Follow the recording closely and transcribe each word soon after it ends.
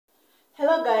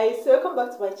Hello guys, so welcome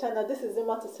back to my channel. This is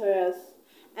Jamb Tutorials,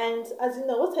 and as you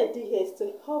know, what I do here is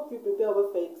to help you prepare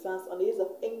well for exams on the use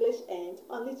of English and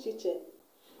on literature.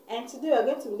 And today we are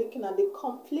going to be looking at the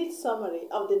complete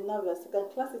summary of the novel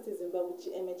Second Class Citizen by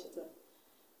Buchi Emecheta.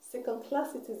 Second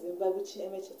Class Citizen by Buchi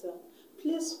Emecheta.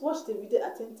 Please watch the video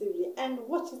attentively and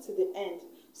watch it to the end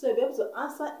so you'll be able to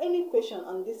answer any question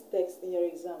on this text in your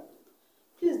exam.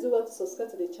 Please do well to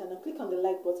subscribe to the channel, click on the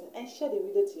like button and share the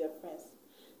video to your friends.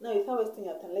 Now, without wasting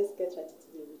your time, let's get right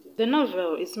into the video. The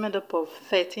novel is made up of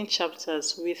 13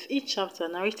 chapters, with each chapter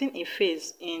narrating a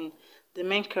phase in the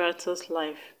main character's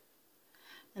life.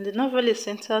 And the novel is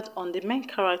centered on the main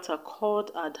character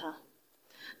called Ada.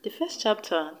 The first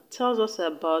chapter tells us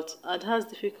about Ada's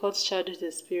difficult childhood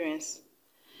experience.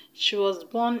 She was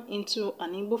born into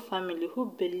an Igbo family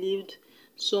who believed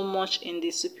so much in the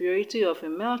superiority of a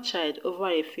male child over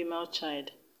a female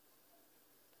child.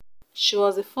 She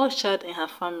was the first child in her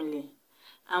family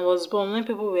and was born when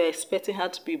people were expecting her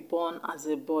to be born as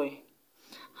a boy.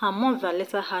 Her mother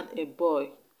later had a boy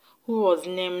who was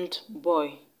named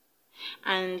Boy.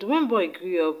 And when Boy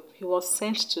grew up, he was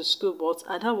sent to school, but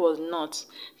Ada was not,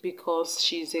 because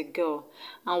she is a girl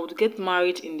and would get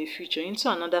married in the future into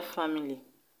another family.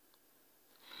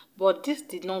 But this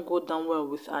did not go down well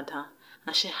with Ada,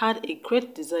 and she had a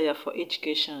great desire for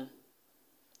education.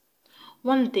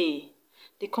 One day,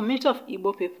 the community of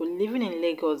Igbo people living in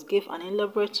Lagos gave an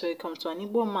elaborate welcome to an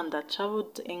Igbo man that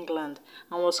traveled to England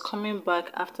and was coming back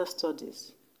after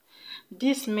studies.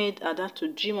 This made Ada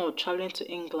to dream of traveling to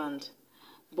England,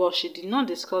 but she did not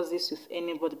discuss this with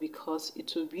anybody because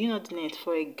it would be inordinate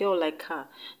for a girl like her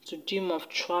to dream of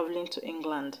traveling to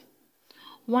England.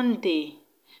 One day,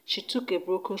 she took a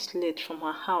broken slate from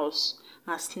her house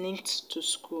and sneaked to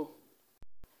school.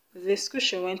 The school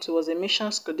she went to was a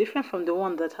mission school, different from the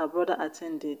one that her brother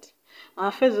attended. On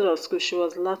her first day of school, she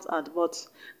was laughed at, but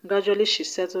gradually she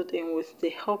settled in with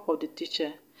the help of the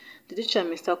teacher. The teacher,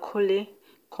 Mr. Cole,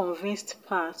 convinced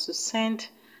her to send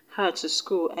her to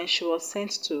school, and she was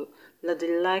sent to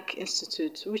Ladylike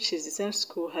Institute, which is the same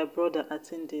school her brother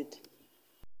attended.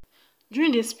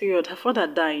 During this period, her father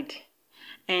died,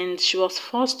 and she was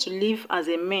forced to live as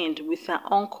a maid with her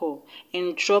uncle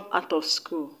and drop out of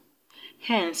school.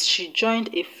 Hence, she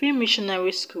joined a free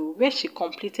missionary school where she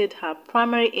completed her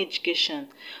primary education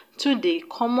through the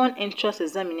Common Entrance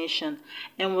Examination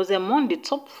and was among the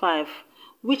top 5,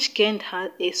 which gained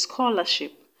her a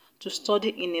scholarship to study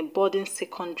in a boarding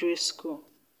secondary school.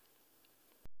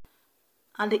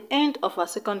 At the end of her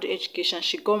secondary education,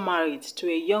 she got married to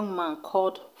a young man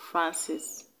called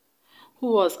Francis,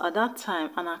 who was at that time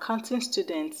an accounting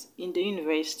student in the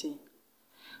university.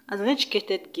 As an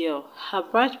educated girl, her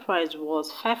bride price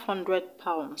was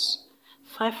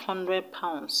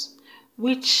 £500,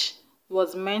 which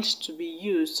was meant to be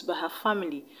used by her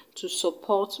family to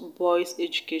support boys'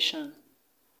 education.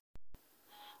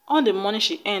 All the money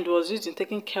she earned was used in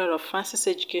taking care of Francis'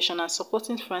 education and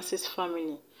supporting Francis'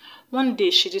 family. One day,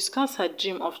 she discussed her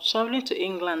dream of traveling to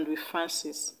England with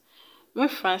Francis. When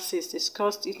Francis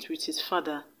discussed it with his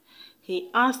father,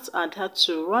 he asked Ada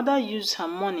to rather use her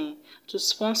money to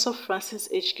sponsor Francis'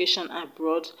 education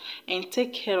abroad and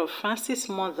take care of Francis'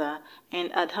 mother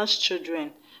and Ada's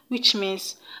children, which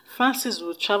means Francis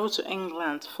would travel to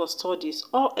England for studies,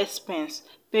 all expense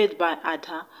paid by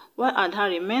Ada, while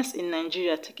Ada remains in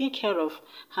Nigeria taking care of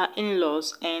her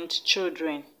in-laws and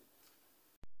children.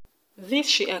 This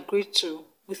she agreed to,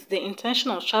 with the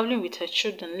intention of traveling with her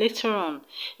children later on,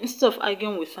 instead of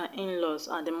arguing with her in-laws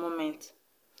at the moment.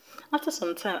 After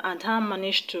some time, Ada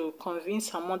managed to convince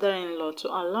her mother-in-law to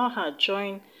allow her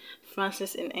join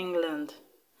Francis in England.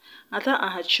 Ada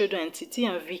and her children, Titi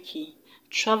and Vicky,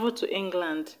 traveled to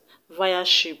England via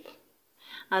ship.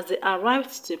 As they arrived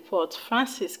at the port,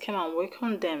 Francis came and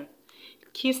welcomed them,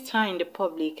 kissed her in the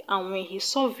public, and when he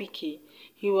saw Vicky,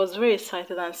 he was very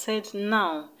excited and said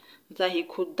now that he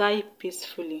could die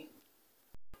peacefully.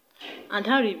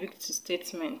 Ada rebuked his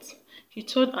statement. He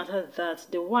told Ada that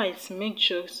the whites make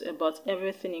jokes about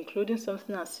everything, including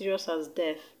something as serious as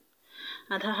death.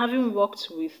 Ada, having worked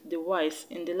with the whites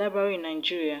in the library in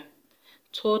Nigeria,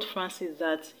 told Francis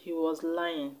that he was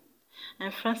lying.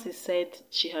 And Francis said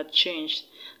she had changed,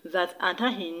 that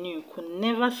Ada he knew could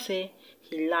never say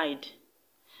he lied.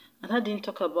 Ada didn't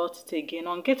talk about it again.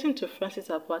 On getting to Francis'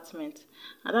 apartment,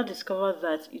 Ada discovered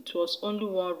that it was only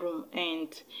one room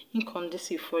and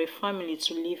inconducive for a family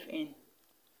to live in,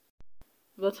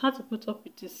 but had to put up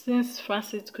with it since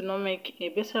Francis could not make a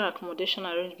better accommodation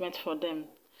arrangement for them.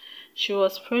 She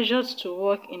was pressured to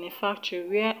work in a factory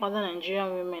where other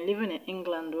Nigerian women living in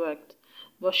England worked,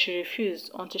 but she refused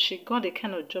until she got the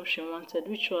kind of job she wanted,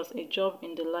 which was a job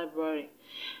in the library.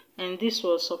 And this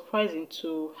was surprising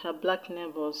to her black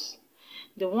neighbors.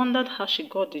 They wondered how she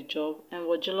got the job and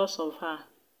were jealous of her.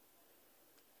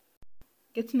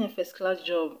 Getting a first-class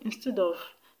job instead of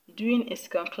doing a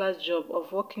second-class job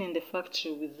of working in the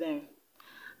factory with them.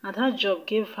 And her job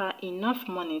gave her enough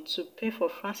money to pay for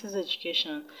Francis'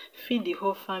 education, feed the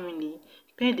whole family,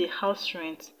 pay the house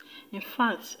rent. In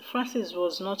fact, Francis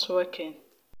was not working.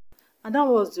 Ada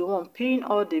was the one paying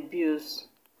all the bills.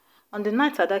 On the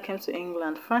night Ada came to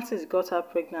England, Francis got her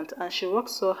pregnant and she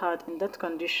worked so hard in that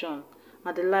condition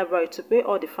at the library to pay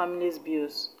all the family's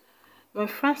bills. When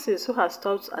Francis, who had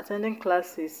stopped attending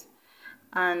classes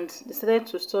and decided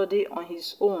to study on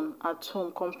his own at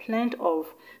home, complained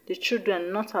of the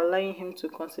children not allowing him to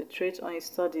concentrate on his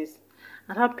studies,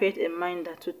 Ada paid a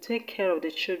minder to take care of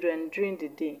the children during the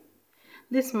day.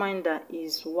 This minder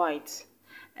is white,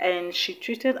 and she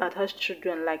treated Ada's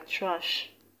children like trash.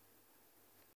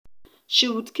 She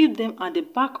would keep them at the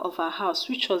back of her house,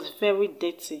 which was very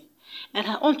dirty, and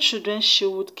her own children she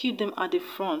would keep them at the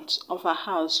front of her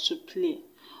house to play.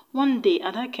 One day,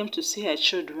 Ada came to see her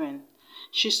children.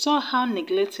 She saw how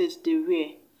neglected they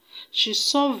were. She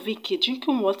saw Vicky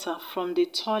drinking water from the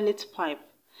toilet pipe.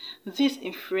 This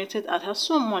infuriated Ada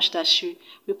so much that she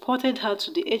reported her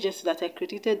to the agency that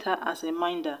accredited her as a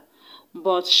minder,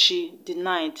 but she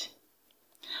denied.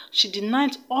 She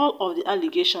denied all of the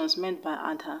allegations made by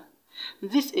Ada.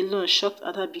 This alone shocked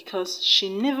Ada because she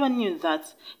never knew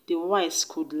that the whites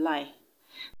could lie.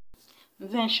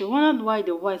 Then she wondered why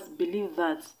the whites believed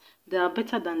that they are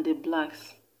better than the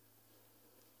blacks.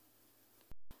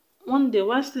 One day,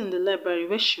 while still in the library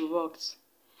where she worked,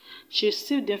 she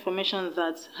received the information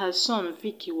that her son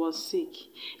Vicky was sick.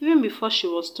 Even before she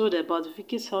was told about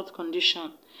Vicky's health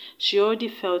condition, she already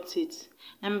felt it.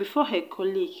 And before her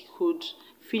colleague could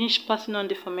finish passing on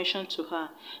the information to her,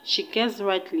 she guessed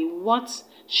rightly what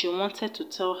she wanted to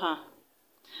tell her.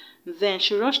 Then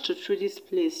she rushed to Trudy's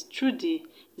place. Trudy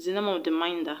is the name of the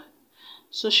minder.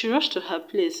 So she rushed to her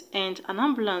place and an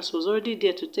ambulance was already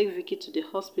there to take Vicky to the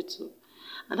hospital.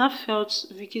 And I felt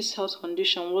Vicky's health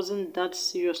condition wasn't that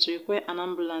serious to require an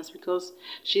ambulance because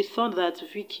she thought that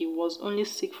Vicky was only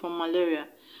sick from malaria,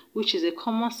 which is a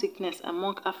common sickness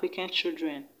among African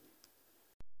children.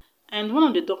 And one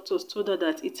of the doctors told her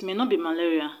that it may not be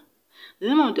malaria. The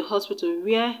name of the hospital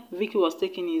where Vicky was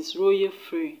taken is Royal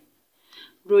Free.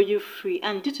 Royal Free.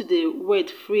 And due to the word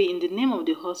free in the name of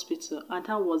the hospital,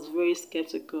 Ada was very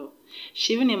skeptical.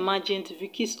 She even imagined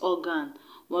Vicky's organ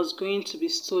was going to be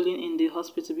stolen in the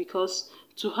hospital because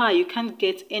to her you can't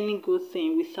get any good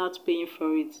thing without paying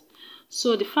for it.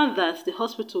 So the fact that the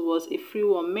hospital was a free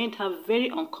one made her very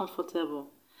uncomfortable.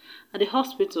 At the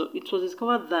hospital, it was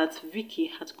discovered that Vicky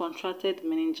had contracted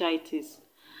meningitis.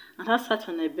 And I sat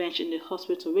on a bench in the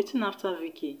hospital waiting after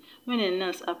Vicky when a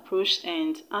nurse approached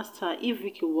and asked her if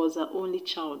Vicky was her only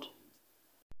child.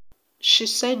 She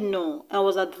said no and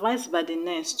was advised by the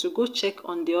nurse to go check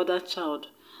on the other child.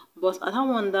 But Ada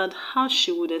wondered how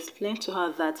she would explain to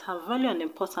her that her value and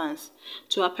importance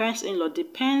to her parents-in-law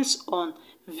depends on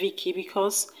Vicky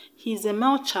because he is a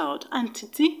male child and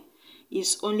Titi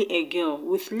is only a girl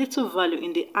with little value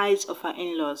in the eyes of her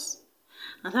in-laws.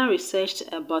 Ada researched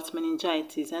about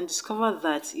meningitis and discovered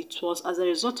that it was as a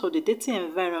result of the dirty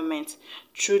environment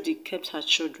Trudy kept her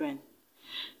children.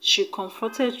 She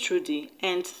confronted Trudy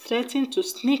and threatened to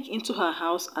sneak into her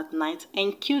house at night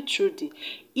and kill Trudy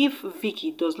if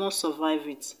Vicky does not survive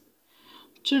it.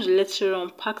 Trudy later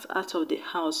on packed out of the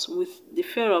house with the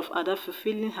fear of Ada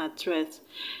fulfilling her threat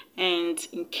and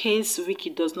in case Vicky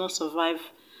does not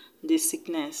survive the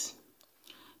sickness.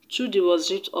 Trudy was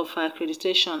stripped of her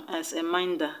accreditation as a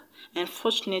minder and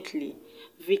fortunately,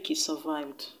 Vicky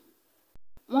survived.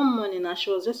 One morning as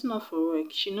she was dressing up for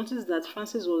work, she noticed that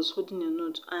Francis was holding a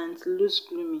note and looked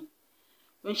gloomy.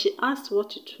 When she asked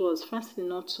what it was, Francis did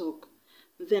not talk.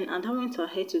 Then Ada went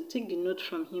ahead to take the note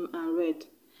from him and read.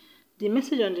 The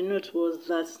message on the note was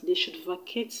that they should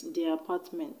vacate their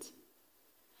apartment.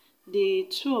 The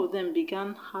two of them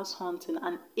began house hunting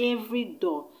and every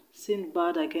door seemed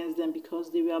barred against them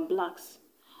because they were blacks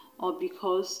or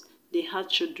because they had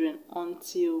children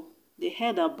until they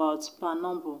heard about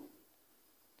Panombo.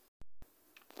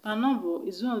 Panombo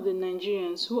is one of the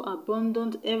Nigerians who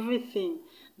abandoned everything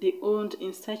they owned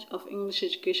in search of English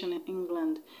education in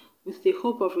England with the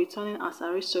hope of returning as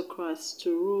aristocrats to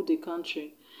rule the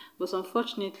country, but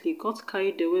unfortunately got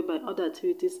carried away by other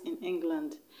activities in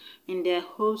England, and their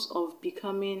hopes of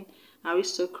becoming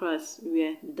aristocrats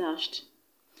were dashed.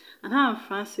 Ada and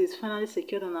Francis finally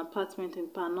secured an apartment in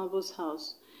Panombo's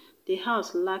house. The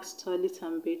house lacked toilet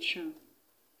and bathroom.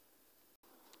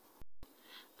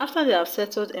 After they have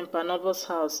settled in Panobo's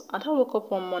house, Ada woke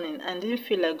up one morning and didn't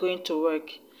feel like going to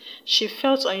work. She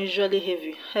felt unusually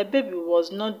heavy. Her baby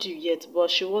was not due yet,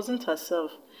 but she wasn't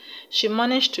herself. She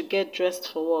managed to get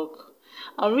dressed for work.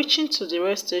 On reaching to the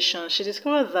rail station, she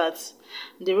discovered that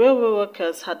the railway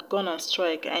workers had gone on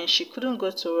strike and she couldn't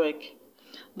go to work.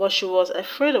 But she was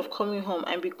afraid of coming home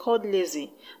and be called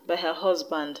lazy by her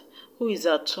husband, who is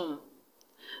at home.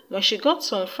 When she got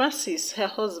home, Francis, her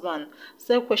husband,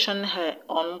 started questioning her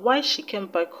on why she came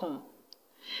back home.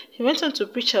 He went on to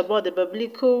preach about the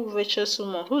biblical virtuous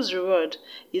woman whose reward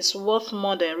is worth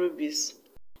more than rubies.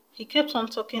 He kept on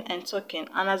talking and talking,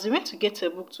 and as he went to get a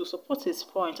book to support his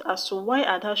point as to why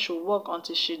Ada should work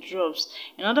until she drops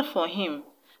in order for him,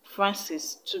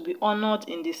 Francis, to be honored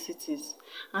in the cities,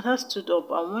 Ada stood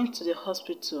up and went to the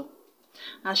hospital.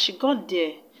 As she got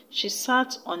there, she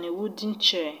sat on a wooden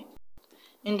chair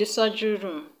in the surgery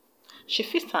room. She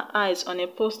fixed her eyes on a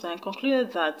poster and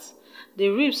concluded that the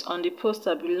ribs on the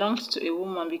poster belonged to a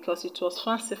woman because it was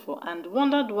fanciful, and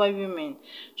wondered why women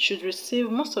should receive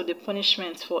most of the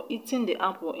punishment for eating the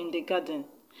apple in the garden.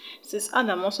 Since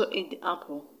Adam also ate the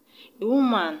apple, a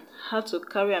woman had to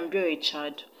carry and bear a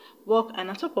child, work, and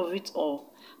on top of it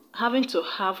all, having to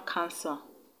have cancer.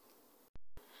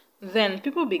 Then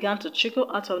people began to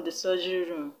trickle out of the surgery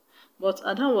room, but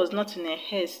Ada was not in a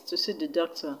haste to see the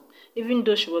doctor, even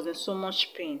though she was in so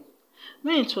much pain.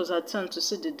 When it was her turn to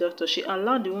see the doctor, she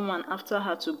allowed the woman after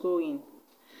her to go in.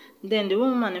 Then the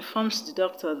woman informed the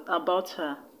doctor about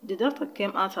her. The doctor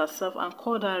came out herself and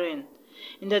called her in.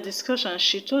 In the discussion,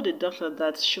 she told the doctor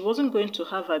that she wasn't going to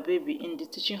have her baby in the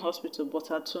teaching hospital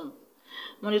but at home.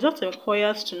 When the doctor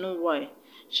inquired to know why,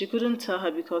 she couldn't tell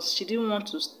her because she didn't want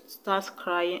to start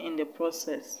crying in the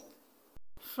process.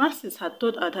 Francis had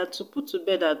told Ada to put to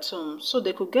bed at home so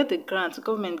they could get the grant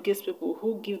government gives people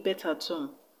who give birth at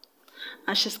home.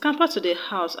 And she scampered to the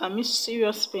house amidst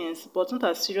serious pains, but not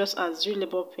as serious as real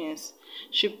labor pains.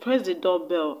 She pressed the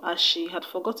doorbell as she had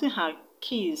forgotten her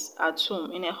keys at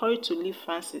home in a hurry to leave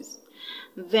Francis.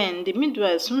 Then the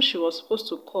midwives whom she was supposed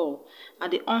to call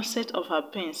at the onset of her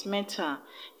pains met her,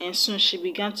 and soon she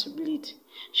began to bleed.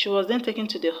 She was then taken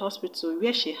to the hospital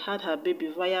where she had her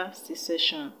baby via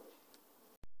C-section.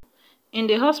 In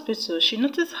the hospital, she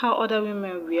noticed how other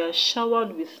women were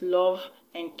showered with love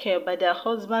and care by their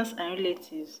husbands and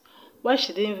relatives, while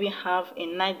she didn't even have a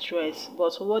night dress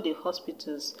but wore the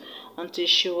hospital's until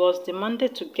she was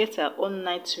demanded to get her own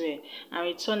nightwear and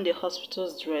return the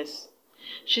hospital's dress.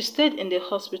 She stayed in the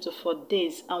hospital for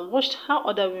days and watched how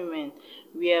other women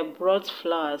were brought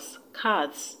flowers,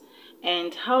 cards,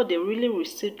 and how they really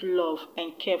received love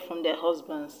and care from their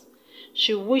husbands.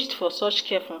 She wished for such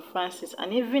care from Francis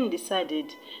and even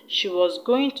decided she was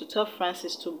going to tell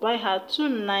Francis to buy her 2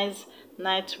 nice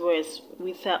nightwears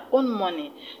with her own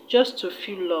money just to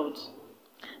feel loved,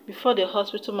 before the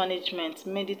hospital management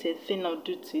made it a thing of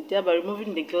duty, thereby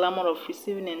removing the glamour of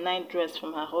receiving a night dress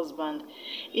from her husband,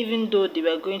 even though they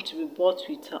were going to be bought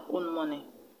with her own money.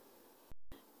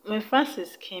 When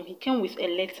Francis came, he came with a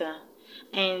letter,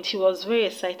 and he was very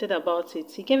excited about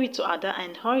it. He gave it to Ada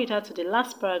and hurried her to the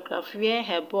last paragraph where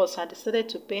her boss had decided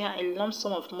to pay her a lump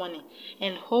sum of money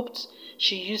and hoped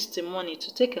she used the money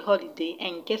to take a holiday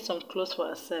and get some clothes for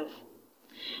herself.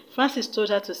 Francis told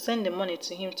her to send the money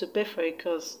to him to pay for a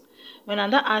course. When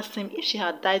Ada asked him if she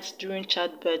had died during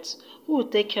childbirth, who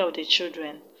would take care of the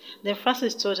children, then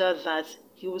Francis told her that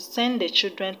he would send the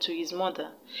children to his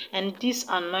mother, and this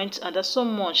annoyed Ada so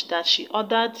much that she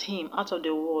ordered him out of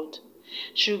the world.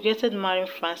 She regretted marrying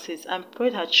Francis and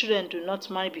prayed her children do not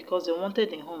marry because they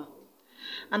wanted a home.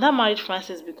 Ada married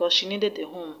Francis because she needed a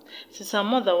home, since her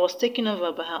mother was taken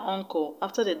over by her uncle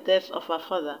after the death of her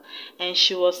father, and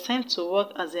she was sent to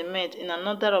work as a maid in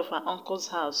another of her uncle's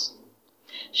house.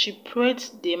 She prayed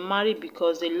they marry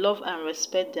because they love and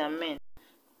respect their men,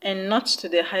 and not to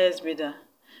the highest bidder.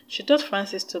 She told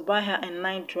Francis to buy her a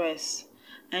night dress,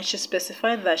 and she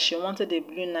specified that she wanted a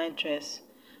blue night dress.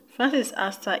 Francis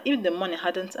asked her if the money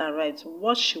hadn't arrived,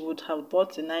 what she would have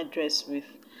bought the night dress with.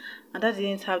 Ada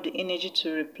didn't have the energy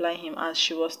to reply him as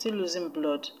she was still losing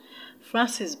blood.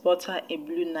 Francis bought her a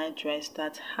blue night dress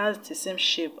that has the same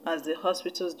shape as the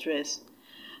hospital's dress.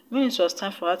 When it was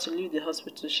time for her to leave the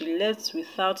hospital, she left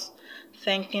without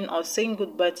thanking or saying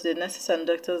goodbye to the nurses and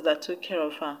doctors that took care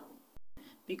of her,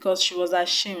 because she was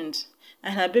ashamed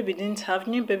and her baby didn't have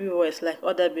new baby voice like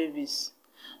other babies.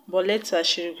 But later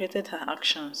she regretted her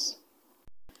actions.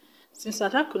 Since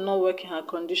Ada could not work in her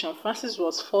condition, Francis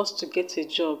was forced to get a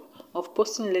job of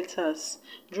posting letters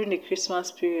during the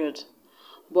Christmas period.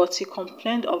 But he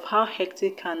complained of how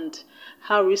hectic and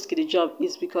how risky the job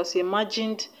is because he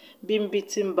imagined being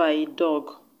bitten by a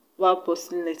dog while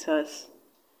posting letters.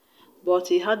 But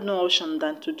he had no option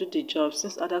than to do the job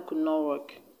since Ada could not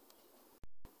work.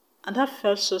 Ada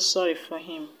felt so sorry for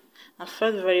him and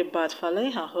felt very bad for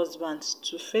allowing her husband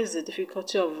to face the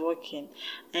difficulty of working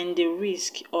and the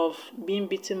risk of being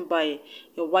beaten by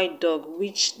a white dog,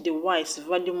 which the whites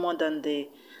value more than the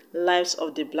lives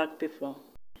of the black people.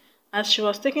 As she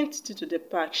was taking Titi to the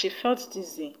park, she felt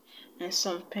dizzy and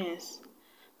some pains.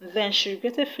 Then she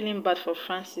regretted feeling bad for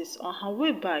Francis. On her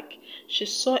way back, she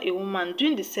saw a woman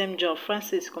doing the same job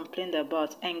Francis complained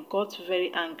about and got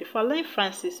very angry for allowing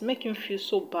Francis make him feel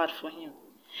so bad for him.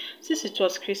 Since it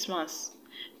was Christmas,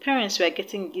 parents were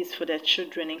getting gifts for their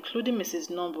children, including Mrs.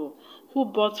 Noble, who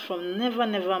bought from Never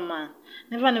Never Man.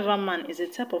 Never Never Man is a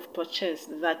type of purchase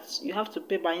that you have to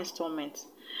pay by installment.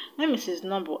 When Mrs.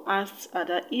 Noble asked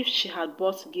Ada if she had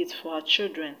bought gifts for her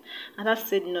children, Ada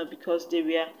said no because they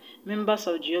were members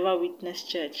of Jehovah's Witness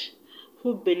Church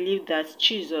who believed that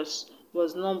Jesus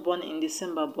was not born in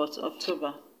December but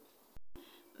October.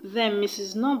 Then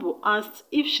Mrs. Noble asked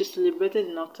if she celebrated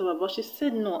in October, but she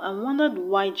said no and wondered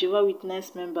why Jehovah's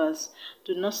Witness members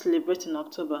do not celebrate in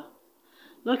October.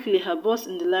 Luckily, her boss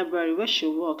in the library where she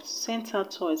worked sent her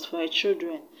toys for her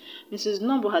children. Mrs.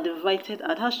 Noble had invited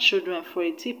Ada's children for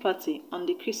a tea party on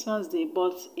the Christmas day,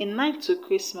 but a night to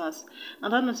Christmas,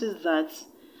 Ada noticed that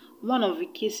one of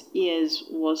Vicky's ears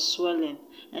was swelling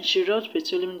and she rubbed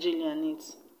petroleum jelly on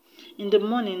it. In the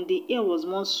morning, the ear was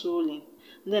more swollen.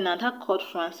 Then Ada called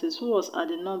Francis, who was at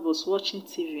the Nobles watching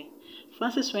TV.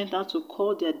 Francis went out to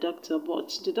call their doctor,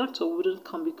 but the doctor wouldn't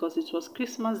come because it was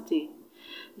Christmas Day.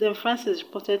 Then Francis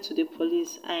reported to the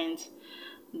police and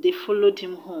they followed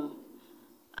him home.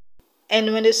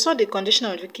 And when they saw the condition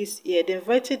of Vicky's ear, they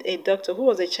invited a doctor who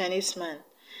was a Chinese man.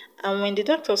 And when the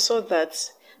doctor saw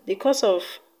that the cause of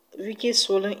Vicky's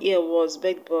swollen ear was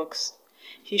bedbugs,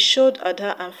 he showed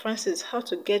Ada and Francis how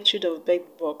to get rid of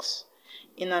bedbugs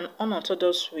in an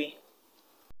unorthodox way.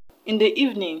 In the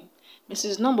evening,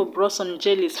 Mrs. Noble brought some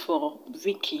jellies for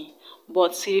Vicky,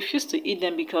 but he refused to eat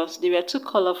them because they were too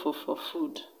colorful for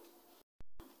food.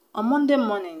 On Monday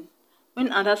morning,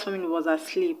 when Ada's family was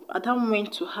asleep, Ada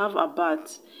went to have a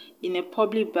bath in a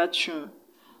public bathroom,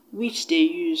 which they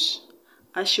use.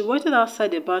 As she waited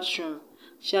outside the bathroom,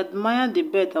 she admired the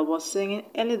bird that was singing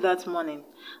early that morning.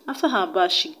 After her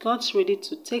bath, she got ready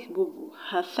to take Bubu,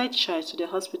 her third child, to the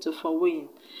hospital for weighing.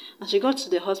 As she got to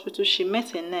the hospital, she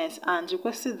met a nurse and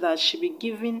requested that she be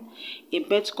given a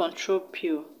birth control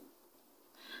pill.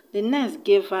 The nurse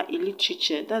gave her a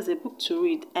literature, that's a book to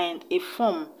read, and a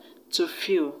form to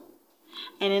fill.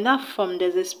 And in that form,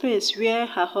 there's a space where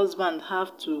her husband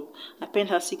have to append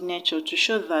her signature to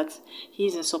show that he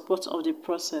is in support of the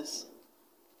process.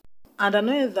 And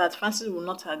knowing that Francis would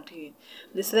not agree,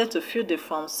 decided to fill the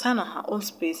form, sign on her own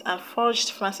space, and forged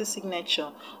Francis'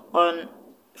 signature on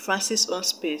Francis' own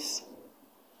space.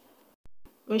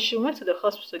 When she went to the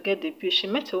hospital to get the pill, she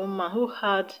met a woman who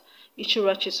had itchy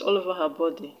rashes all over her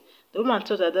body. The woman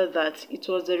told Ada that it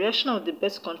was the reaction of the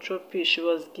birth control pill she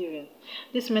was given.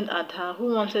 This made Ada,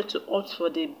 who wanted to opt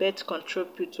for the birth control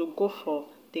pill, to go for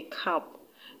the cap,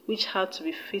 which had to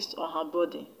be fixed on her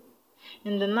body.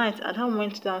 In the night, Ada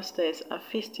went downstairs and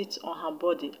fixed it on her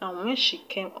body, and when she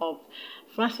came up,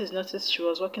 Francis noticed she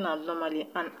was walking abnormally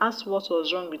and asked what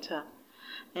was wrong with her,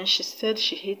 and she said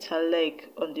she hit her leg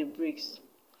on the bricks.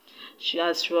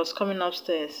 As she was coming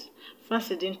upstairs,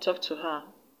 Francis didn't talk to her.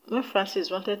 When Francis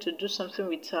wanted to do something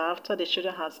with her after the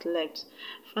children had slept,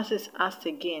 Francis asked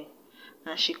again,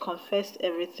 and she confessed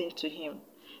everything to him,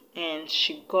 and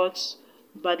she got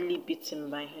badly beaten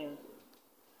by him.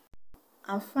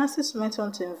 And Francis went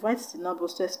on to invite the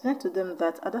Nobles to explain to them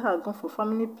that Ada had gone for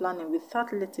family planning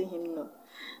without letting him know.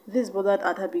 This bothered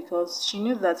Ada because she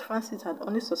knew that Francis had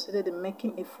only succeeded in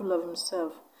making a fool of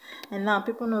himself, and now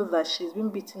people know that she's been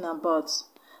beaten about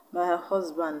by her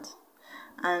husband,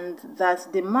 and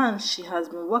that the man she has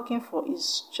been working for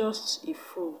is just a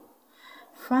fool.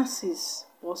 Francis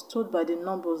was told by the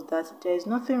Nobles that there is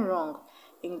nothing wrong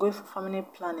in going for family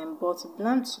planning, but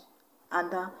blamed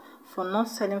Ada for not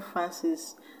selling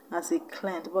Francis as a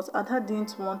client, but Ada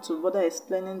didn't want to bother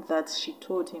explaining that she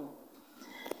told him.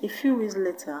 A few weeks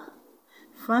later,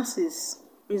 Francis'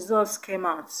 results came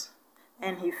out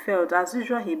and he failed. As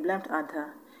usual, he blamed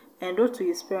Ada and wrote to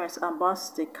his parents about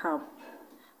the cap,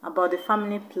 about the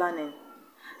family planning,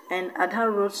 and Ada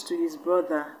wrote to his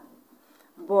brother,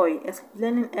 Boy,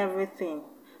 explaining everything,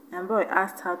 and Boy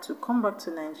asked her to come back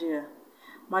to Nigeria.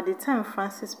 By the time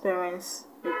Francis' parents'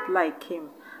 reply came,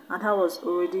 Ada was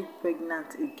already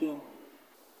pregnant again.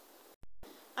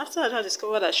 After Ada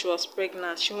discovered that she was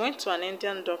pregnant, she went to an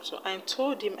Indian doctor and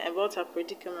told him about her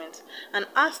predicament and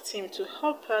asked him to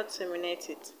help her terminate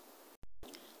it.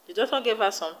 The doctor gave her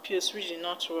some pills which did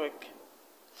not work.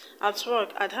 At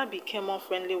work, Ada became more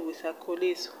friendly with her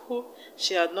colleagues who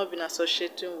she had not been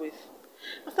associating with.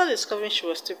 After discovering she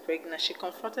was still pregnant, she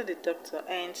confronted the doctor,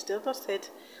 and the doctor said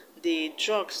the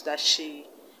drugs that she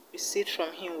received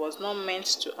from him was not meant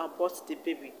to abort the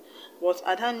baby, but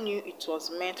Ada knew it was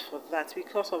meant for that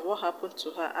because of what happened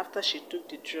to her after she took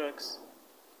the drugs.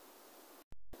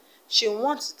 She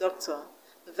warned the doctor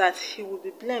that he would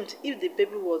be blamed if the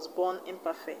baby was born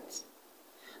imperfect.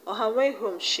 On her way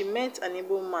home, she met an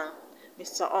Igbo man,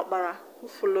 Mr. Okpara, who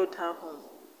followed her home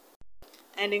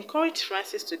and encouraged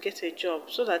Francis to get a job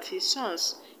so that his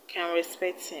sons can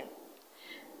respect him.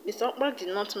 Mr. Okpara did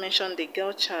not mention the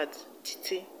girl child,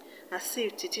 Titi, as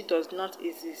if Titi does not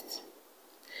exist.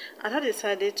 Ada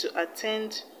decided to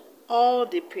attend all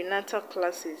the prenatal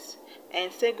classes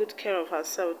and take good care of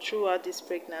herself throughout this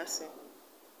pregnancy.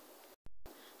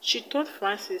 She told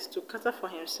Francis to cater for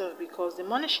himself because the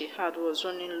money she had was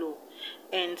running low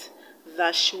and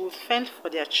that she would fend for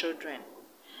their children.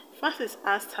 Francis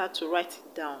asked her to write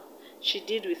it down. She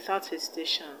did without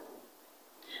hesitation.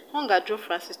 Hunger drove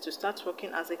Francis to start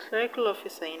working as a clerical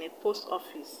officer in a post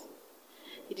office.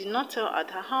 He did not tell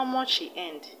Ada how much he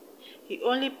earned. He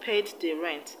only paid the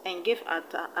rent and gave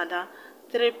Ada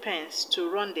 3 pence to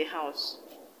run the house.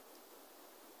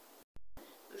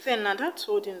 Then Ada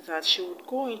told him that she would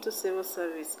go into civil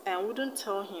service and wouldn't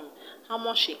tell him how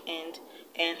much she earned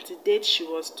and the date she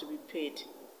was to be paid.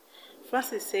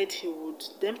 Francis said he would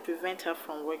then prevent her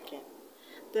from working.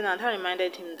 Then Ada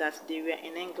reminded him that they were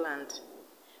in England,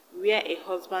 where a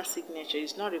husband's signature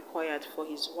is not required for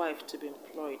his wife to be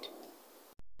employed.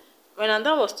 When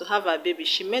Ada was to have her baby,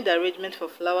 she made arrangements for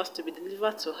flowers to be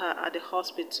delivered to her at the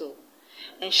hospital,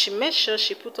 and she made sure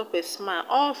she put up a smile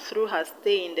all through her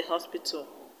stay in the hospital.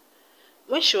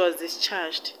 When she was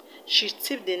discharged, she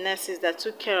tipped the nurses that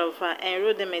took care of her and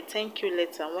wrote them a thank you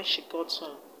letter when she got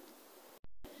home.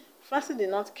 Francis did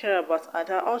not care about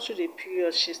Ada all through the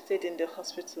period she stayed in the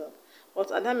hospital,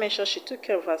 but Ada made sure she took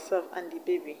care of herself and the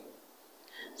baby.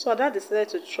 So Ada decided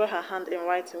to try her hand in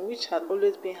writing, which had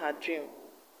always been her dream.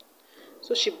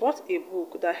 So she bought a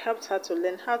book that helped her to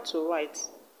learn how to write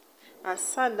and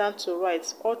sat down to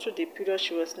write all through the period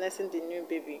she was nursing the new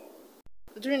baby.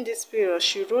 During this period,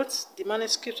 she wrote the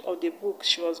manuscript of the book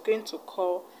she was going to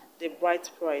call The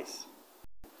Bright Prize.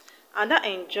 Ada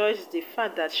enjoyed the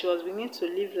fact that she was beginning to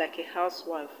live like a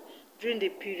housewife during the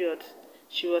period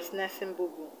she was nursing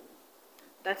Bubu,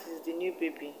 that is the new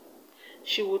baby.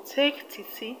 She would take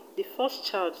Titi, the first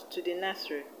child, to the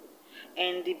nursery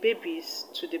and the babies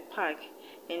to the park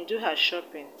and do her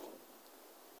shopping.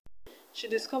 She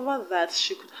discovered that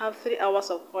she could have 3 hours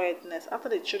of quietness after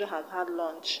the children had had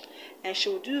lunch, and she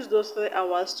would use those 3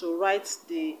 hours to write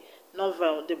the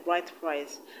novel, The Bright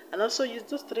Prize, and also use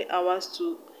those 3 hours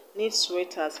to knit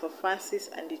sweaters for Francis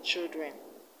and the children.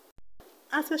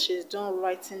 After she is done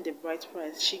writing The Bright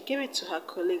Prize, she gave it to her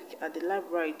colleague at the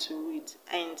library to read,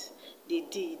 and they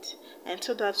did, and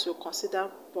told her to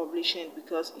consider publishing it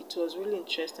because it was really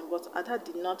interesting, but Ada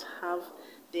did not have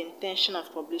the intention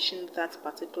of publishing that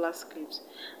particular script,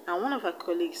 and one of her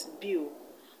colleagues, Bill,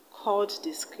 called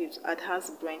the script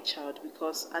Ada's brainchild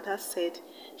because Ada said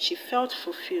she felt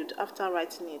fulfilled after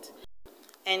writing it,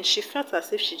 and she felt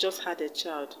as if she just had a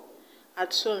child.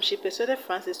 At home, she persuaded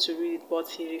Francis to read it, but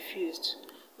he refused.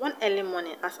 One early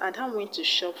morning, as Ada went to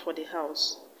shop for the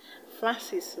house,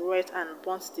 Francis read and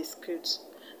burnt the script.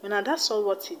 When Ada saw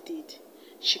what he did,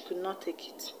 she could not take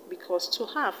it, because to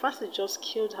her, Francis just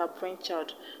killed her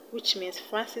brainchild, which means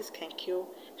Francis can kill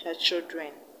her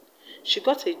children. She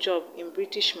got a job in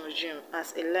British Museum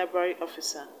as a library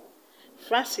officer.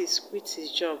 Francis quit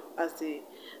his job as the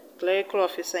clerical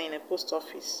officer in a post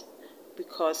office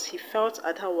because he felt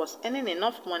Ada was earning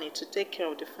enough money to take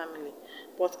care of the family,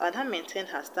 but Ada maintained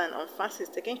her stand on Francis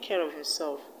taking care of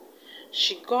himself.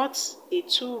 She got a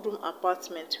 2-room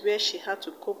apartment where she had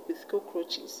to cope with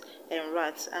cockroaches and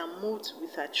rats and moved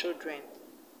with her children.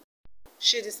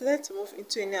 She decided to move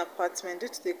into a new apartment due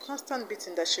to the constant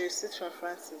beating that she received from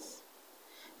Francis.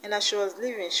 And as she was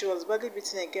leaving, she was badly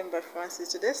beaten again by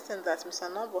Francis to the extent that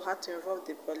Mr. Noble had to involve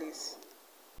the police.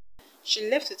 She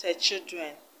left with her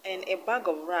children and a bag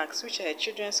of rags which are her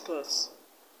children's clothes.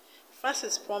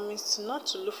 Francis promised not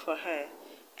to look for her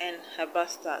and her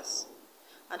bastards,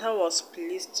 and I was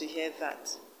pleased to hear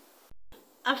that.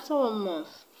 After 1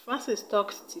 month, Francis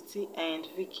stalked Titi and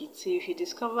Vicky till he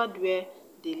discovered where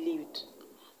they lived.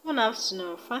 One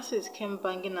afternoon, Francis came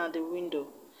banging at the window.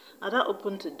 Ada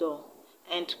opened the door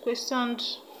and questioned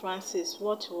Francis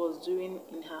what he was doing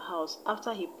in her house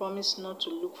after he promised not to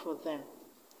look for them.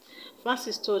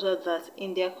 Francis told her that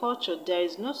in their culture there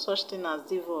is no such thing as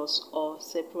divorce or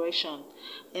separation,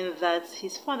 and that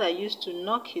his father used to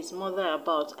knock his mother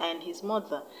about and his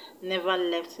mother never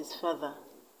left his father.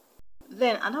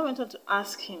 Then Ada went on to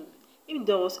ask him if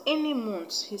there was any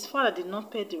month his father did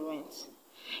not pay the rent,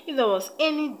 if there was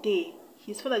any day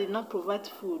his father did not provide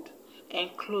food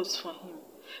and clothes for him,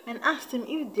 and asked him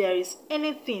if there is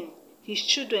anything his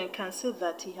children can say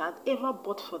that he had ever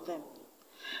bought for them.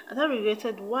 Ada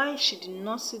regretted why she did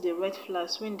not see the red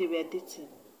flags when they were dating.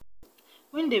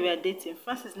 When they were dating,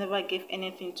 Francis never gave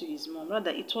anything to his mom.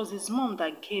 Rather, it was his mom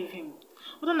that gave him.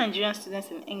 Other Nigerian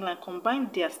students in England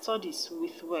combined their studies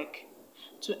with work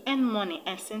to earn money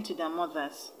and send to their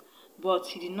mothers. But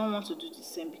he did not want to do the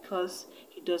same because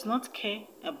he does not care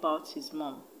about his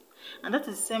mom. And that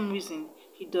is the same reason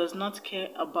he does not care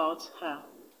about her.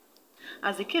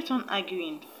 As they kept on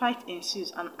arguing, fight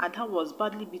ensues and Ada was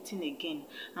badly beaten again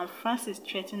and Francis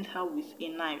threatened her with a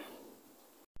knife.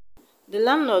 The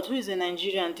landlord, who is a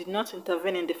Nigerian, did not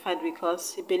intervene in the fight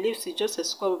because he believes it's just a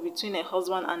squabble between a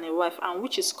husband and a wife, and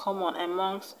which is common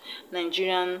amongst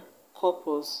Nigerian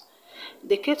couples.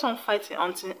 They kept on fighting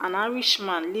until an Irish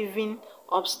man living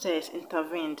upstairs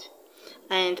intervened,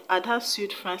 and Ada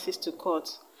sued Francis to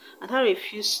court. Ada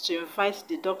refused to invite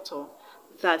the doctor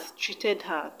that treated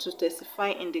her to testify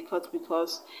in the court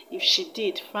because if she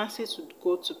did, Francis would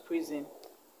go to prison.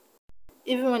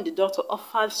 Even when the doctor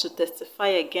offered to testify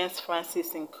against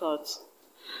Francis in court,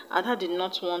 Ada did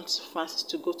not want Francis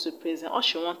to go to prison. All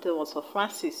she wanted was for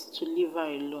Francis to leave her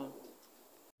alone.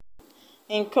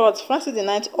 In court, Francis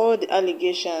denied all the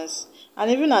allegations, and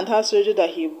even Ada's radio that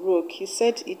he broke, he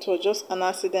said it was just an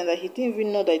accident, that he didn't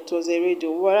even know that it was a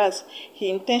radio, whereas he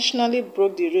intentionally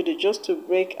broke the radio just to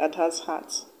break Ada's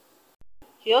heart.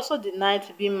 He also denied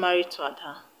being married to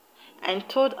Ada, and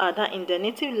told Ada in their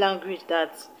native language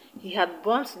that he had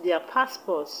burnt their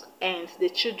passports and the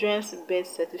children's birth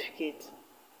certificate.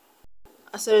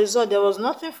 As a result, there was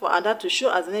nothing for Ada to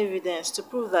show as an evidence to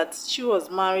prove that she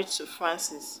was married to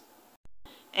Francis.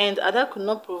 And Ada could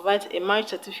not provide a marriage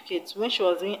certificate when she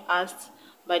was being asked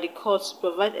by the court to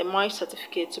provide a marriage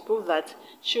certificate to prove that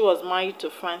she was married to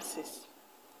Francis.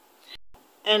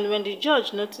 And when the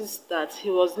judge noticed that he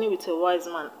was new with a wise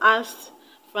man, asked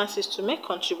Francis to make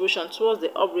contribution towards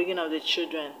the upbringing of the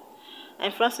children.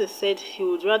 And Francis said he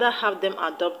would rather have them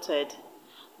adopted,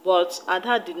 but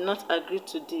Ada did not agree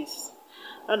to this.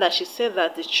 Rather, she said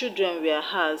that the children were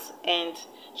hers and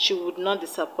she would not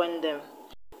disappoint them.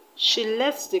 She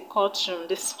left the courtroom,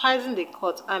 despising the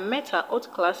court, and met her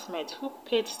old classmate who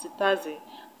paid the taxi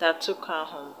that took her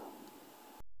home.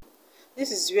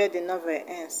 This is where the novel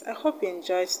ends. I hope you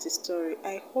enjoyed the story.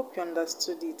 I hope you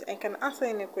understood it and can answer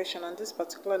any question on this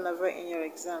particular novel in your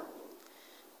exam.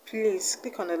 Please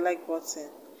click on the like button,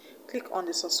 click on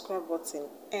the subscribe button,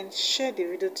 and share the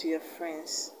video to your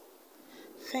friends.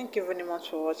 Thank you very much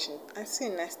for watching, and see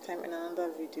you next time in another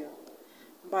video.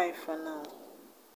 Bye for now.